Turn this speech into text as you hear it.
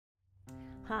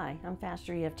Hi, I'm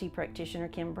Faster EFT practitioner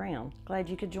Kim Brown. Glad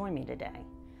you could join me today.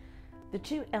 The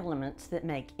two elements that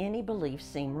make any belief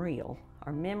seem real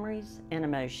are memories and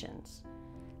emotions.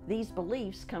 These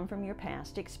beliefs come from your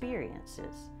past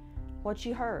experiences. What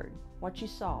you heard, what you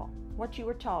saw, what you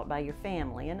were taught by your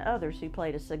family and others who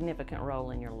played a significant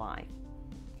role in your life.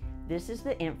 This is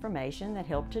the information that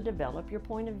helped to develop your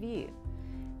point of view.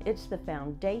 It's the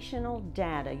foundational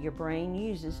data your brain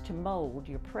uses to mold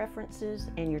your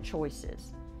preferences and your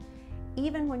choices.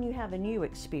 Even when you have a new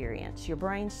experience, your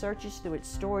brain searches through its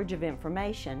storage of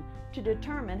information to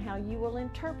determine how you will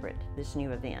interpret this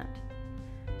new event.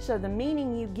 So the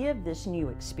meaning you give this new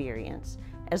experience,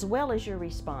 as well as your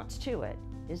response to it,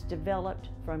 is developed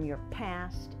from your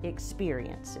past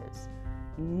experiences,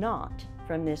 not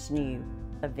from this new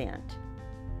event.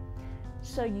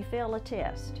 So you fail a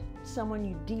test. Someone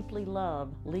you deeply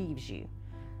love leaves you.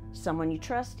 Someone you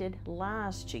trusted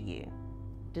lies to you.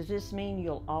 Does this mean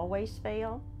you'll always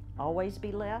fail, always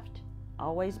be left,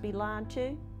 always be lied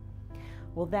to?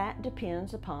 Well, that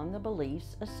depends upon the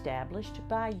beliefs established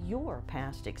by your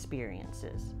past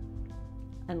experiences.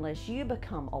 Unless you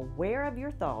become aware of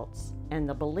your thoughts and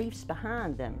the beliefs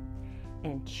behind them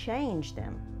and change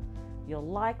them, you'll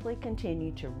likely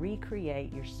continue to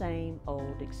recreate your same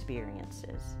old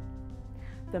experiences.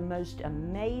 The most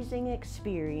amazing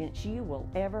experience you will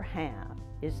ever have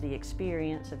is the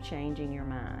experience of changing your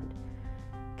mind.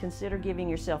 Consider giving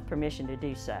yourself permission to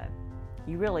do so.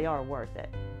 You really are worth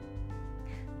it.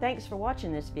 Thanks for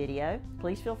watching this video.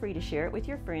 Please feel free to share it with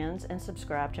your friends and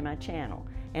subscribe to my channel.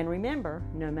 And remember,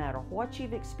 no matter what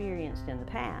you've experienced in the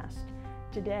past,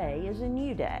 today is a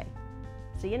new day.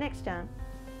 See you next time.